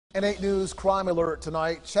An 8 News crime alert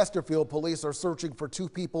tonight. Chesterfield police are searching for two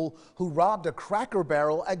people who robbed a Cracker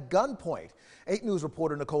Barrel at gunpoint. 8 News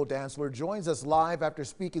reporter Nicole Dantzler joins us live after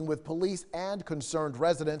speaking with police and concerned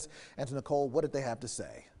residents. And Nicole, what did they have to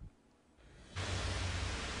say?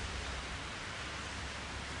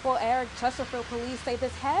 Well, Eric, Chesterfield police say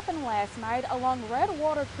this happened last night along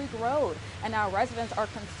Redwater Creek Road, and now residents are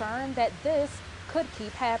concerned that this could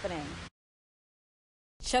keep happening.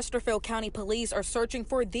 Chesterfield County Police are searching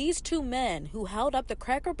for these two men who held up the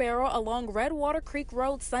Cracker Barrel along Redwater Creek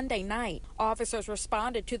Road Sunday night. Officers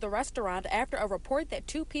responded to the restaurant after a report that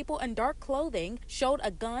two people in dark clothing showed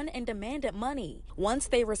a gun and demanded money. Once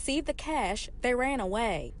they received the cash, they ran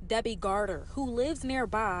away. Debbie Garter, who lives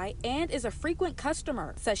nearby and is a frequent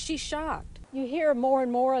customer, says she's shocked. You hear more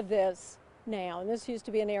and more of this now, and this used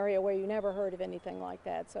to be an area where you never heard of anything like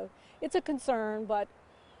that. So it's a concern, but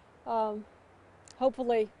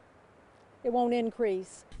hopefully it won't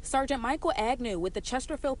increase. Sergeant Michael Agnew with the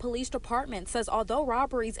Chesterfield Police Department says although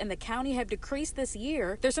robberies in the county have decreased this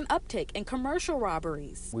year, there's an uptick in commercial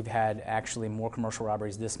robberies. We've had actually more commercial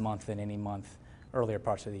robberies this month than any month earlier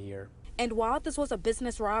parts of the year. And while this was a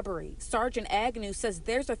business robbery, Sergeant Agnew says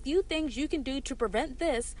there's a few things you can do to prevent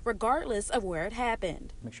this regardless of where it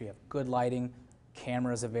happened. Make sure you have good lighting,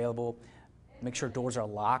 cameras available, make sure doors are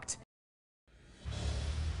locked.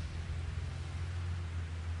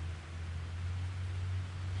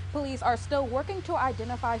 Police are still working to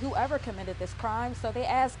identify whoever committed this crime, so they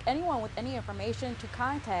ask anyone with any information to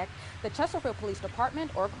contact the Chesterfield Police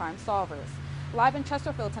Department or Crime Solvers. Live in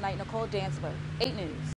Chesterfield tonight, Nicole Dantzler, 8 News.